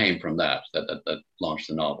came from that launched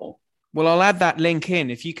the novel. Well, I'll add that link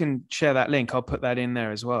in. If you can share that link, I'll put that in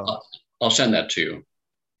there as well. I'll send that to you.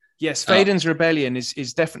 Yes, Phaeton's Rebellion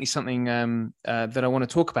is definitely something that I want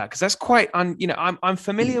to talk about, because that's quite, I'm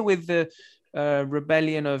familiar with the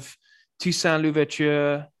rebellion of Toussaint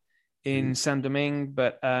Louverture in Saint-Domingue,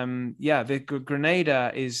 but the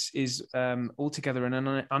Grenada is altogether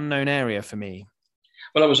an unknown area for me.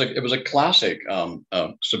 Well, it was a classic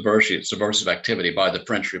subversive activity by the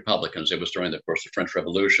French Republicans. It was during, of course, the French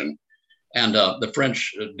Revolution, and the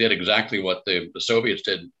French did exactly what the Soviets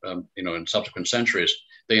did, in subsequent centuries.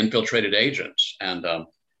 They infiltrated agents, and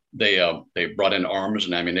they brought in arms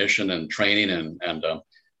and ammunition and training and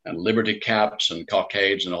liberty caps and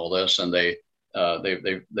cockades and all this, and the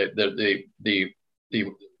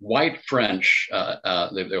white French,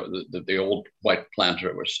 the old white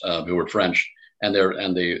planters who were French, and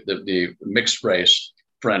the mixed race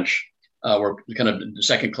French were kind of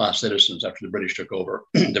second-class citizens after the British took over.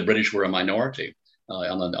 The British were a minority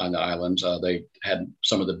on the islands. They had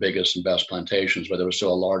some of the biggest and best plantations, but there was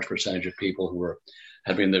still a large percentage of people who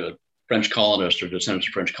had been the French colonists or descendants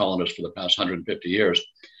of French colonists for the past 150 years,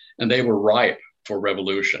 and they were ripe for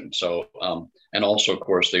revolution. So, and also, of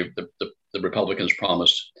course, the Republicans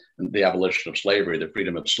promised the abolition of slavery, the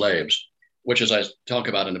freedom of slaves, which, as I talk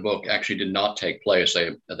about in the book, actually did not take place.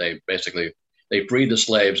 They basically they freed the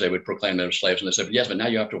slaves. They would proclaim them as slaves, and they said, "Yes, but now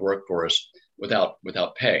you have to work for us without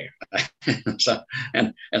pay." So,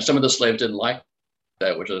 and some of the slaves didn't like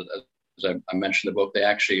that, which is, as I mentioned in the book, they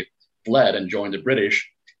actually fled and joined the British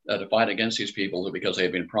to fight against these people because they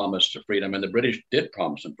had been promised freedom, and the British did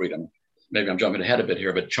promise them freedom. Maybe I'm jumping ahead a bit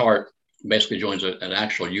here, but Chart basically joins an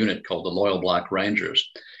actual unit called the Loyal Black Rangers,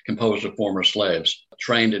 composed of former slaves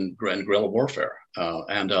trained in guerrilla warfare.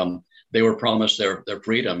 And they were promised their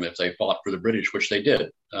freedom if they fought for the British, which they did.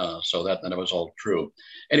 So that was all true.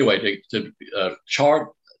 Anyway,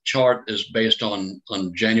 Chart is based on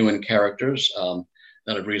genuine characters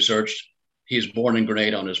that I've researched. He's born in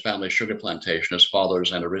Grenada on his family's sugar plantation. His father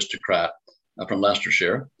is an aristocrat from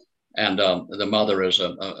Leicestershire. And the mother is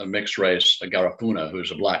a mixed race, a Garifuna,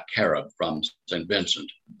 who's a black Carib from St. Vincent.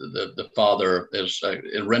 The father is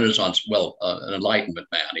a Renaissance, an Enlightenment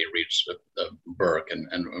man. He reads Burke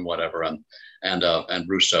and whatever, and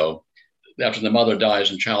Rousseau. After the mother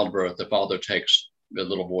dies in childbirth, the father takes the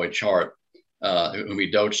little boy Chart, whom he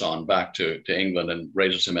dotes on, back to England and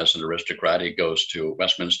raises him as an aristocrat. He goes to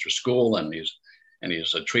Westminster School, and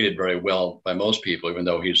he's treated very well by most people, even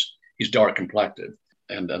though he's dark complected.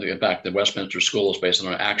 And in fact, the Westminster School is based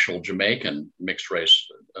on an actual Jamaican mixed race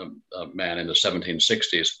man in the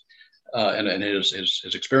 1760s, and his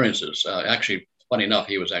experiences. Actually, funny enough,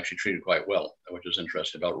 he was actually treated quite well, which is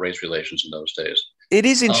interesting about race relations in those days. It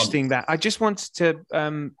is interesting that I just wanted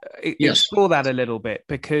to explore that a little bit,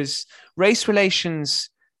 because race relations,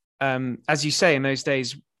 as you say, in those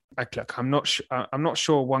days. Look, I'm not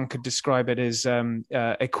sure one could describe it as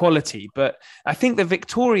equality, but I think the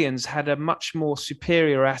Victorians had a much more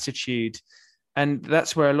superior attitude, and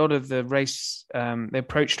that's where a lot of the race, the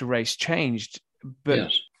approach to race changed. But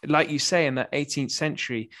yes, like you say, in the 18th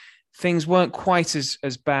century, things weren't quite as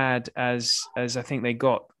bad as I think they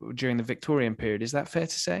got during the Victorian period. Is that fair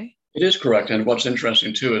to say? It is correct. And what's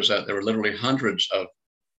interesting too is that there were literally hundreds of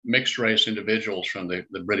mixed race individuals from the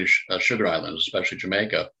British sugar islands, especially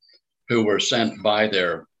Jamaica, who were sent by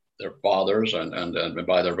their fathers and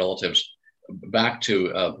by their relatives back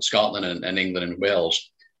to Scotland and England and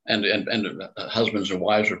Wales, and husbands and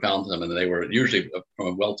wives were found to them, and they were usually from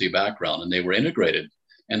a wealthy background, and they were integrated.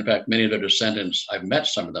 And in fact, many of their descendants, I've met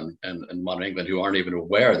some of them in modern England who aren't even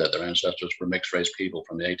aware that their ancestors were mixed race people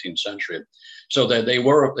from the 18th century. So that they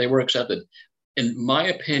were accepted. In my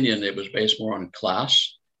opinion, it was based more on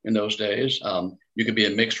class in those days. You could be a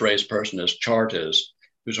mixed race person, as Chart is,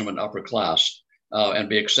 who's from an upper class, and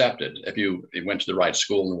be accepted if you went to the right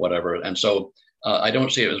school and whatever. And so I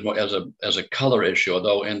don't see it as a color issue,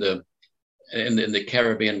 although in the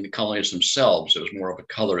Caribbean colonies themselves, it was more of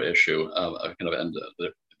a color issue, and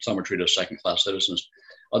some were treated as second-class citizens.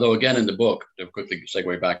 Although again, in the book, to quickly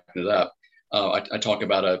segue back into that, I talk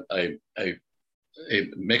about a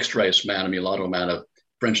mixed race man, a mulatto man of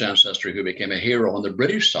French ancestry, who became a hero on the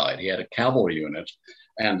British side. He had a cavalry unit.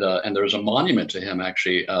 And there's a monument to him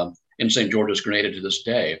actually in St. George's, Grenada to this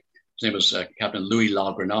day. His name was Captain Louis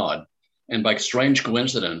La Grenade. And by strange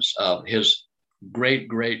coincidence, his great,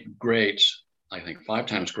 I think 5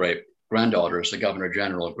 times great granddaughter is the Governor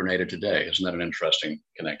General of Grenada today. Isn't that an interesting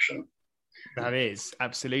connection? That is,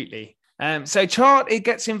 absolutely. So Chart, it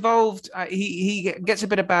gets involved. He gets a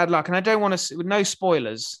bit of bad luck, and I don't want to, no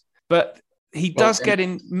spoilers, but he does get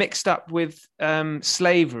mixed up with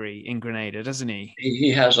slavery in Grenada, doesn't he?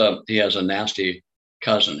 He has a nasty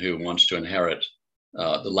cousin who wants to inherit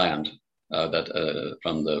the land that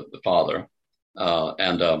from the father,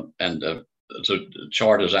 so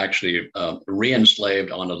Chart is actually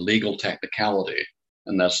re-enslaved on a legal technicality,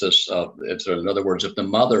 and that's this. In other words, if the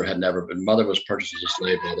mother was purchased as a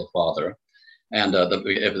slave by the father, and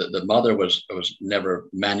if the mother was never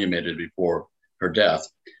manumitted before her death,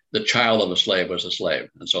 the child of a slave was a slave.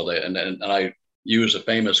 And so I use a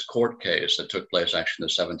famous court case that took place actually in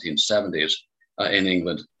the 1770s in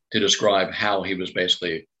England to describe how he was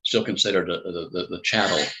basically still considered the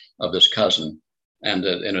chattel of this cousin. And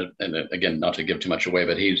again, not to give too much away,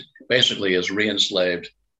 but he basically is re-enslaved,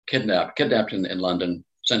 kidnapped in London,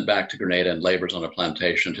 sent back to Grenada, and labors on a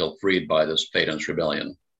plantation until freed by this Phaeton's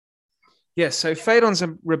Rebellion. Yes, so Phaeton's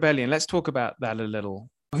Rebellion, let's talk about that a little.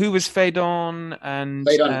 Who was Phaedon? And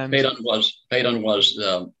Phaedon was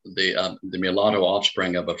the mulatto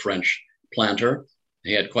offspring of a French planter.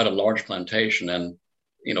 He had quite a large plantation, and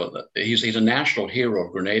he's a national hero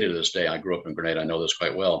of Grenada to this day. I grew up in Grenada; I know this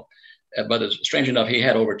quite well. But it's strange enough, he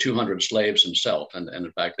had over 200 slaves himself, and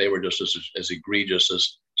in fact, they were just as egregious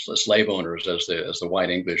as slave owners as the white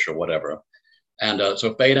English or whatever. And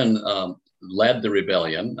so Phaedon led the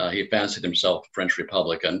rebellion. He fancied himself a French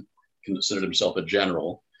Republican, considered himself a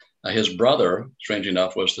general. His brother, strange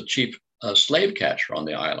enough, was the chief slave catcher on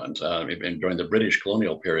the island during the British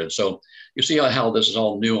colonial period. So you see how this is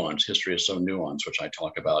all nuanced. History is so nuanced, which I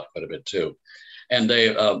talk about quite a bit too. And they,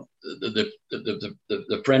 the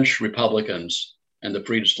French Republicans and the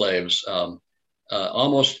freed slaves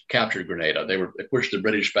almost captured Grenada. They pushed the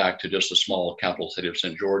British back to just a small capital city of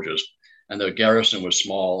St. George's, and the garrison was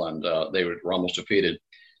small, and they were almost defeated.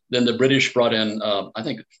 Then the British brought in, I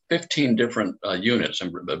think, 15 different units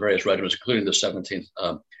and various regiments, including the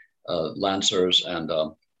 17th Lancers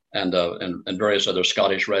and various other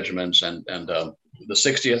Scottish regiments and the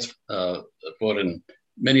 60th Foot, and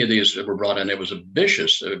many of these were brought in. It was a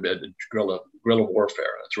vicious guerrilla warfare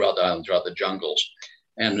throughout the island, throughout the jungles,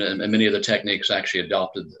 and many of the techniques actually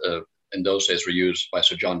adopted in those days were used by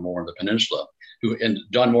Sir John Moore in the Peninsula. And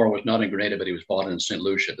John Moore was not in Grenada, but he was bought in St.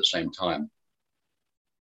 Lucia at the same time.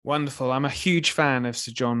 Wonderful. I'm a huge fan of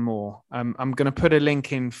Sir John Moore. I'm going to put a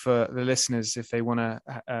link in for the listeners if they want a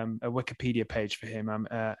Wikipedia page for him.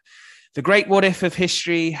 The great what if of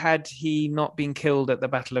history, had he not been killed at the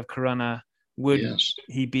Battle of Corunna, would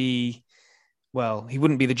he be, well, he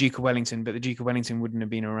wouldn't be the Duke of Wellington, but the Duke of Wellington wouldn't have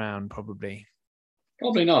been around probably.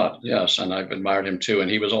 Probably not, yes. And I've admired him too.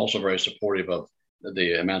 And he was also very supportive of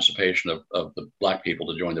the emancipation of the Black people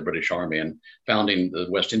to join the British Army and founding the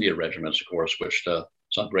West India regiments, of course, which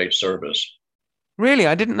some great service. Really?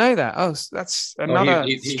 I didn't know that. Oh, that's another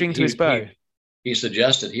string to his bow. He's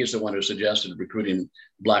the one who suggested recruiting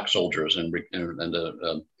Black soldiers and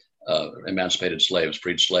emancipated slaves,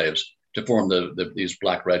 freed slaves, to form these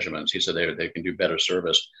Black regiments. He said they can do better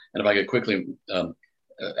service. And if I could quickly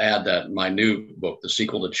add that my new book, the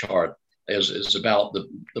sequel to Chart, is about the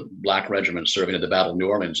Black regiment serving at the Battle of New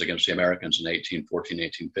Orleans against the Americans in 1814,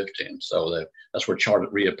 1815. So that's where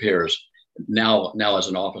Chart reappears now as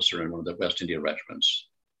an officer in one of the West India regiments.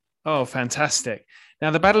 Oh, fantastic!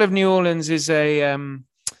 Now, the Battle of New Orleans is a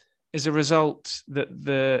result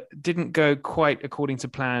that didn't go quite according to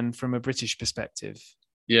plan from a British perspective.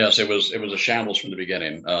 Yes, it was a shambles from the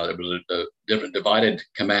beginning. It was a different divided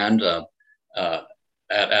command.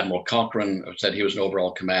 Admiral Cochrane said he was an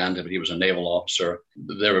overall command, but he was a naval officer.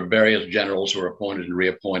 There were various generals who were appointed and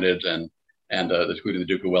reappointed, and including the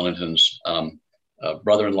Duke of Wellington's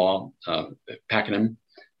brother-in-law, Pakenham,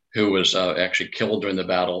 who was actually killed during the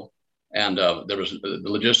battle. And the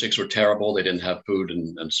logistics were terrible. They didn't have food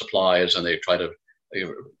and supplies, and they tried to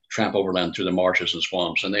tramp overland through the marshes and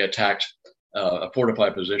swamps. And they attacked a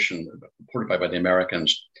fortified position, fortified by the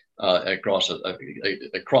Americans, across a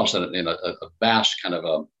vast kind of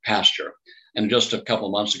a pasture. And just a couple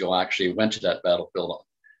of months ago, I actually went to that battlefield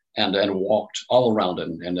and walked all around it.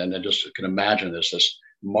 And I just can imagine this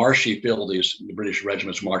marshy field, the British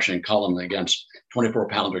regiments marching in column against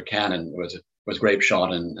 24-pounder cannon with grape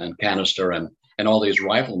shot and canister and all these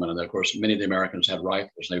riflemen. And of course, many of the Americans had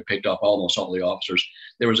rifles. They picked off almost all the officers.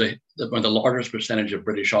 There was one of the largest percentage of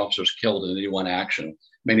British officers killed in any one action,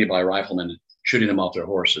 mainly by riflemen shooting them off their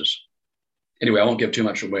horses. Anyway, I won't give too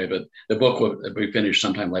much away, but the book will be finished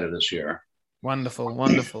sometime later this year. Wonderful,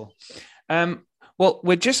 wonderful. Well,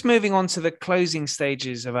 we're just moving on to the closing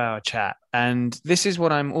stages of our chat. And this is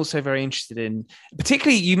what I'm also very interested in.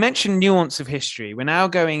 Particularly, you mentioned nuance of history. We're now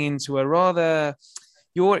going into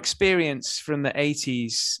your experience from the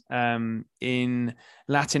 80s in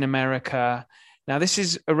Latin America. Now, this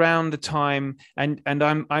is around the time, and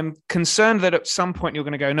I'm concerned that at some point you're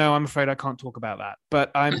going to go, no, I'm afraid I can't talk about that.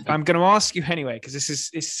 But I'm going to ask you anyway, because this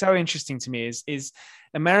is so interesting to me, is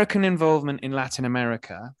American involvement in Latin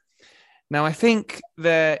America. Now, I think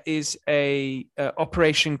there is a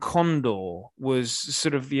Operation Condor was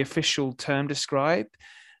sort of the official term described.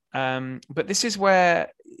 But this is where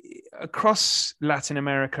across Latin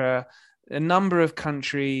America, a number of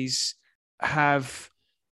countries have,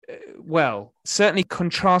 certainly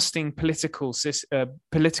contrasting political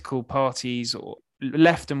parties or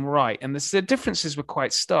left and right. And the differences were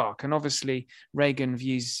quite stark. And obviously, Reagan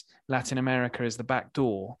views Latin America as the back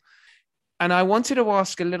door. And I wanted to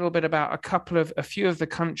ask a little bit about a few of the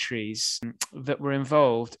countries that were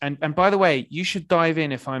involved. And by the way, you should dive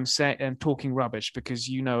in if I'm talking rubbish, because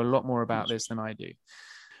you know a lot more about this than I do.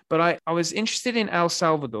 But I was interested in El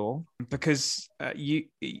Salvador because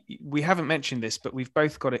we haven't mentioned this, but we've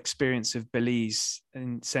both got experience of Belize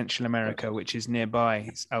in Central America, which is nearby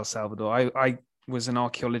El Salvador. I was an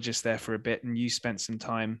archaeologist there for a bit, and you spent some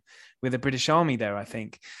time with the British Army there, I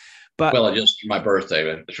think. But well, just my birthday,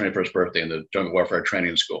 the 21st birthday in the Joint Warfare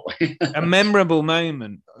Training School. A memorable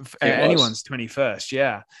moment of anyone's 21st,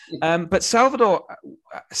 yeah. But Salvador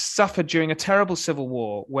suffered during a terrible civil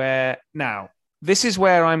war where, now, this is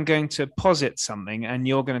where I'm going to posit something and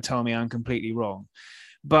you're going to tell me I'm completely wrong.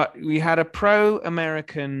 But we had a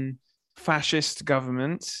pro-American fascist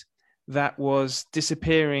government that was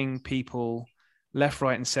disappearing people left,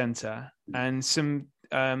 right, and center, and some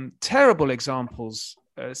terrible examples,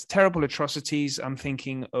 terrible atrocities. I'm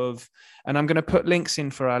thinking of, and I'm going to put links in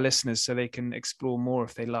for our listeners so they can explore more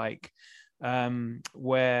if they like,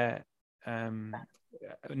 where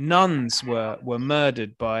nuns were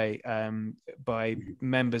murdered by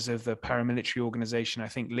members of the paramilitary organization, I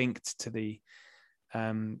think linked to the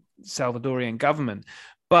Salvadorian government.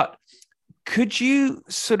 But could you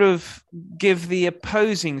sort of give the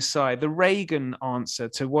opposing side, the Reagan answer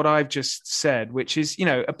to what I've just said, which is,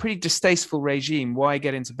 a pretty distasteful regime? Why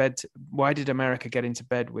get into bed? Why did America get into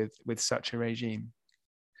bed with such a regime?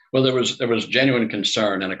 Well, there was genuine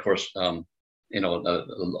concern, and of course, a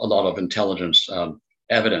lot of intelligence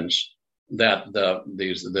evidence that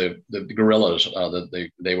the guerrillas,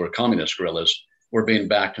 they were communist guerrillas, were being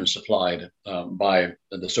backed and supplied by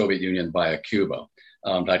the Soviet Union via Cuba.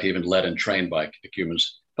 In fact, even led and trained by the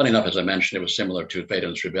Cubans. Funny enough, as I mentioned, it was similar to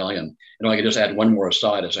Phaeton's Rebellion. I could just add one more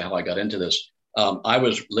aside as to how I got into this. I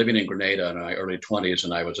was living in Grenada in my early 20s,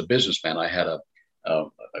 and I was a businessman. I had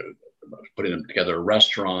putting together a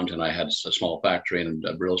restaurant, and I had a small factory and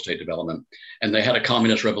real estate development. And they had a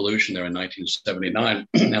communist revolution there in 1979,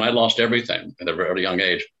 and I lost everything at a very young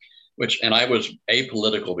age. And I was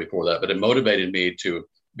apolitical before that, but it motivated me to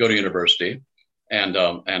go to university and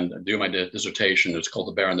do my dissertation. It's called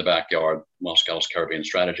The Bear in the Backyard, Moscow's Caribbean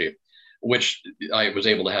Strategy, which I was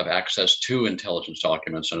able to have access to intelligence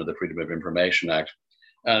documents under the Freedom of Information Act,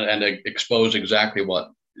 and expose exactly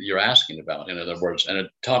what you're asking about. In other words, and I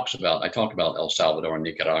talk about El Salvador and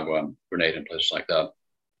Nicaragua and Grenada and places like that.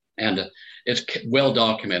 And it's well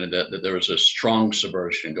documented that there was a strong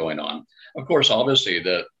subversion going on. Of course, obviously,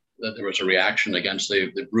 that there was a reaction against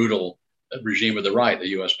the brutal regime of the right, the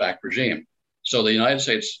U.S.-backed regime. So the United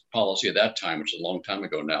States policy at that time, which is a long time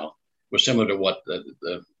ago now, was similar to what the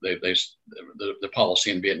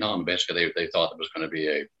policy in Vietnam. Basically, they thought it was going to be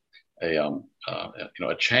a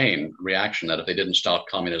chain reaction, that if they didn't stop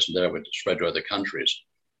communism there, it would spread to other countries,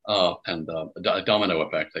 and a domino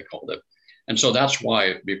effect, they called it. And so that's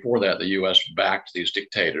why before that, the U.S. backed these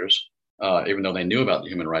dictators, even though they knew about the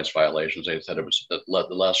human rights violations. They said it was the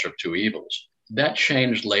lesser of two evils. That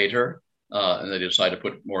changed later. And they decided to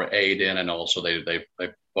put more aid in, and also they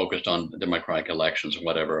focused on democratic elections and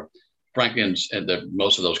whatever. Frankly,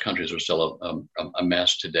 most of those countries are still a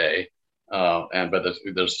mess today. But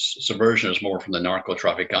the subversion is more from the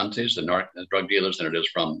narcotraficantes, the drug dealers, than it is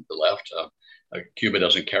from the left. Cuba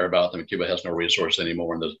doesn't care about them. Cuba has no resource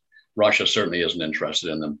anymore, and Russia certainly isn't interested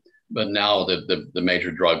in them. But now the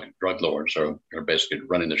major drug lords are basically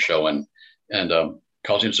running the show and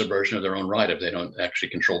causing subversion of their own right if they don't actually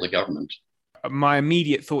control the government. My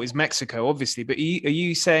immediate thought is Mexico, obviously, but are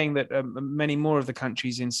you saying that many more of the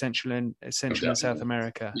countries in Central and South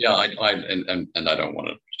America? Yeah, I don't want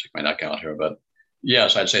to stick my neck out here, but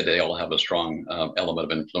yes, I'd say they all have a strong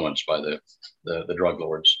element of influence by the drug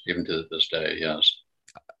lords, even to this day. Yes,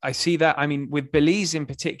 I see that. I mean, with Belize in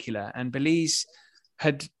particular, and Belize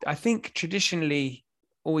had, I think, traditionally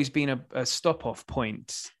always been a stop-off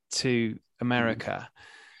point to America,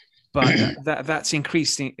 but that's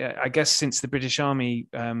increasing. I guess since the British Army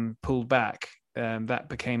pulled back, that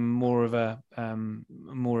became more of a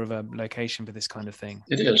location for this kind of thing.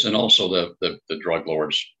 It is, and also the drug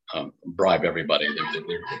lords bribe everybody. There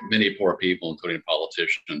are many poor people, including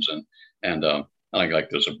politicians, and I think like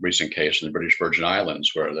there's a recent case in the British Virgin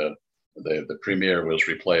Islands where the premier was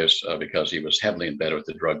replaced because he was heavily in bed with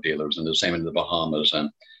the drug dealers, and the same in the Bahamas. And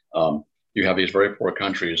you have these very poor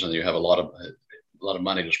countries, and you have a lot of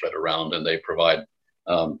money to spread around, and they provide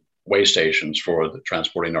way stations for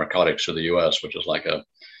transporting narcotics to the U.S., which is like a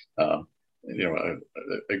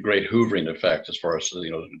great hoovering effect as far as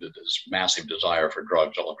this massive desire for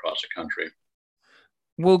drugs all across the country.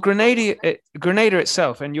 Well, Grenada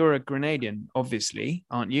itself, and you're a Grenadian, obviously,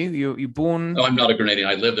 aren't you? You're born. No, I'm not a Grenadian.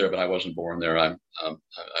 I lived there, but I wasn't born there. I've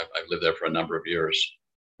lived there for a number of years.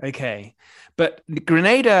 Okay. But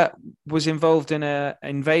Grenada was involved in an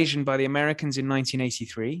invasion by the Americans in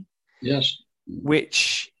 1983. Yes.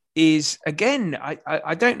 Which is, again,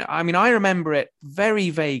 I don't know. I mean, I remember it very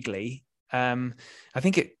vaguely. I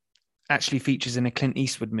think it actually features in a Clint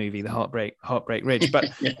Eastwood movie, The Heartbreak Ridge.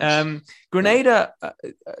 But Grenada,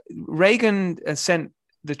 Reagan sent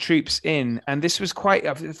the troops in, and this was quite,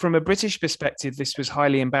 from a British perspective, this was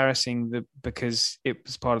highly embarrassing because it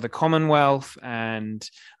was part of the Commonwealth, and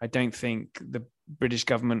I don't think the British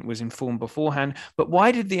government was informed beforehand. But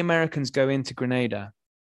why did the Americans go into Grenada?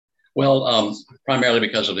 Well, primarily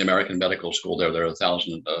because of the American Medical School there. There are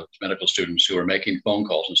 1,000 medical students who are making phone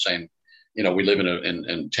calls and saying, we live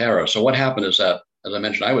in terror. So what happened is that, as I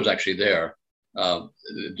mentioned, I was actually there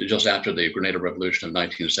just after the Grenada Revolution of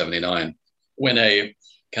 1979, when a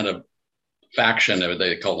kind of faction,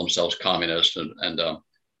 they call themselves communist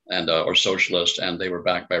or socialist, and they were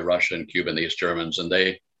backed by Russia and Cuba and the East Germans, and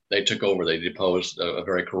they took over. They deposed a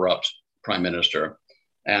very corrupt prime minister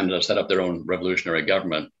and set up their own revolutionary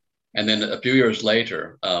government. And then a few years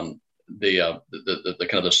later, the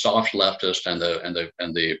kind of the soft leftist and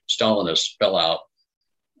the Stalinists fell out,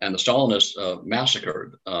 and the Stalinists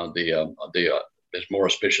massacred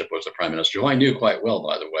Morris Bishop was the prime minister, who I knew quite well,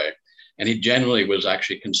 by the way, and he generally was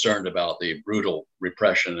actually concerned about the brutal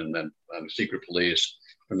repression and secret police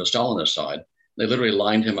from the Stalinist side. They literally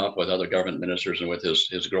lined him up with other government ministers and with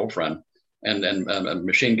his girlfriend, and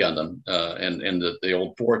machine gunned them in the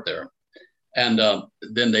old fort there. And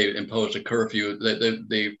then they imposed a curfew.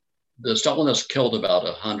 The Stalinists killed about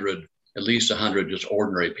at least 100 just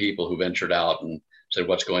ordinary people who ventured out and said,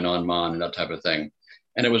 "What's going on, man?" and that type of thing.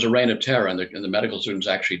 And it was a reign of terror. And the medical students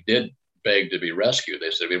actually did beg to be rescued.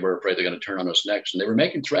 They said, "We were afraid they're going to turn on us next." And they were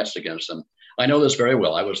making threats against them. I know this very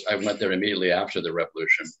well. I went there immediately after the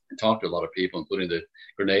revolution and talked to a lot of people, including the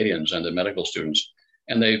Grenadians and the medical students.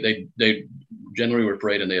 And they generally were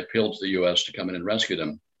afraid, and they appealed to the U.S. to come in and rescue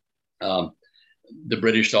them. The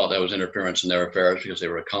British thought that was interference in their affairs because they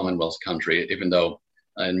were a Commonwealth country, even though,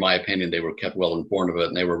 in my opinion, they were kept well informed of it,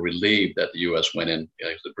 and they were relieved that the U.S. went in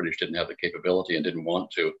because the British didn't have the capability and didn't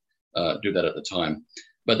want to do that at the time.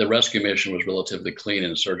 But the rescue mission was relatively clean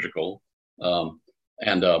and surgical,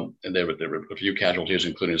 and there were a few casualties,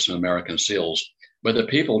 including some American SEALs. But the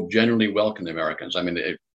people generally welcomed the Americans. I mean,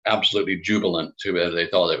 they absolutely jubilant to it. They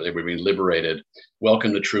thought that they were being liberated,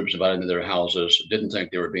 welcomed the troops, invited them to their houses, didn't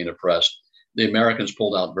think they were being oppressed. The Americans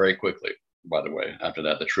pulled out very quickly, by the way, after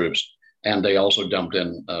that, the troops. And they also dumped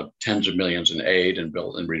in tens of millions in aid and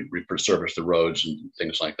built and resurfaced the roads and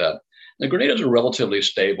things like that. The Grenada is a relatively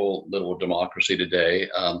stable little democracy today.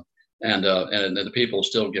 And the people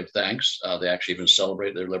still give thanks. They actually even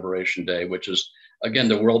celebrate their Liberation Day, which is, again,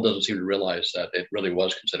 the world doesn't seem to realize that it really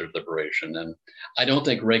was considered liberation. And I don't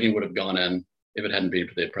think Reagan would have gone in if it hadn't been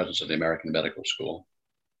for the presence of the American Medical School.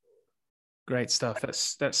 Great stuff.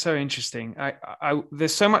 That's so interesting.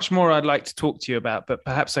 There's so much more I'd like to talk to you about, but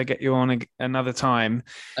perhaps I get you on another time.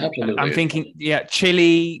 Absolutely. I'm thinking,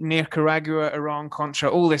 Chile, Nicaragua, Iran-Contra,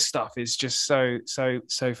 all this stuff is just so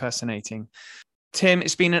fascinating. Tim,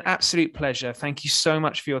 it's been an absolute pleasure. Thank you so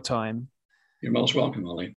much for your time. You're most welcome,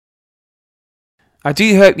 Ollie. I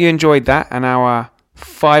do hope you enjoyed that and our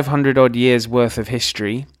 500 odd years worth of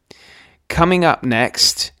history. Coming up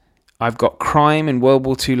next, I've got crime in World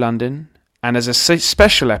War II London. And as a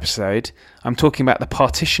special episode, I'm talking about the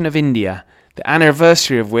partition of India, the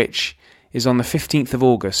anniversary of which is on the 15th of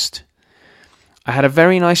August. I had a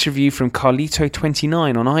very nice review from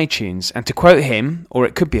Carlito29 on iTunes, and to quote him, or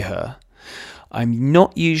it could be her, "I'm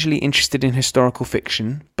not usually interested in historical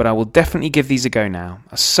fiction, but I will definitely give these a go now.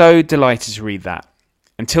 I'm so delighted to read that.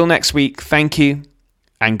 Until next week, thank you,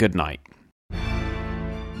 and good night."